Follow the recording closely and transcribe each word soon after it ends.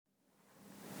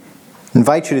I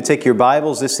invite you to take your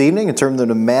Bibles this evening and turn them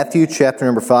to Matthew chapter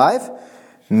number 5.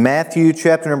 Matthew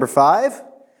chapter number 5.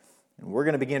 And we're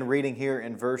going to begin reading here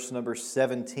in verse number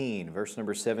 17. Verse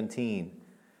number 17.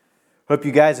 Hope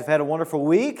you guys have had a wonderful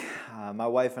week. My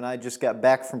wife and I just got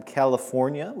back from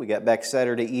California. We got back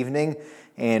Saturday evening.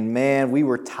 And man, we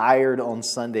were tired on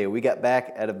Sunday. We got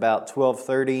back at about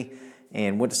 12:30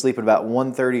 and went to sleep at about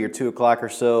 1:30 or 2 o'clock or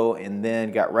so. And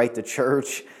then got right to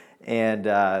church. And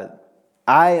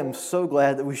I am so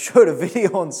glad that we showed a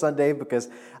video on Sunday because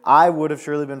I would have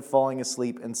surely been falling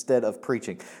asleep instead of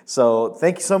preaching. So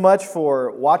thank you so much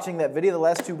for watching that video the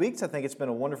last 2 weeks. I think it's been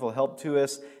a wonderful help to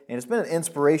us, and it's been an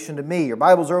inspiration to me. Your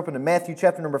Bibles are open to Matthew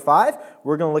chapter number 5.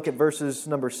 We're going to look at verses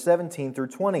number 17 through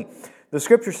 20. The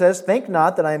Scripture says, "Think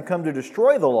not that I am come to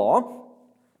destroy the law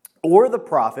or the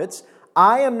prophets.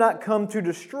 I am not come to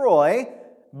destroy,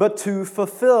 but to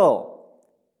fulfill.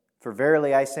 For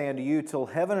verily I say unto you, till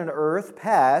heaven and earth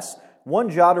pass,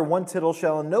 one jot or one tittle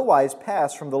shall in no wise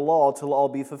pass from the law till all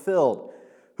be fulfilled.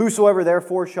 Whosoever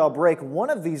therefore shall break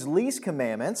one of these least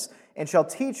commandments, and shall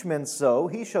teach men so,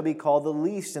 he shall be called the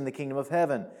least in the kingdom of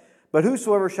heaven. But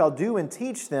whosoever shall do and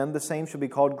teach them, the same shall be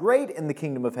called great in the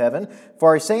kingdom of heaven.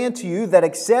 For I say unto you, that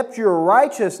except your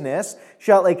righteousness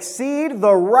shall exceed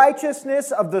the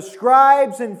righteousness of the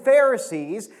scribes and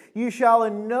Pharisees, you shall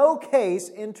in no case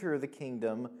enter the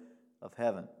kingdom of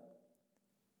heaven."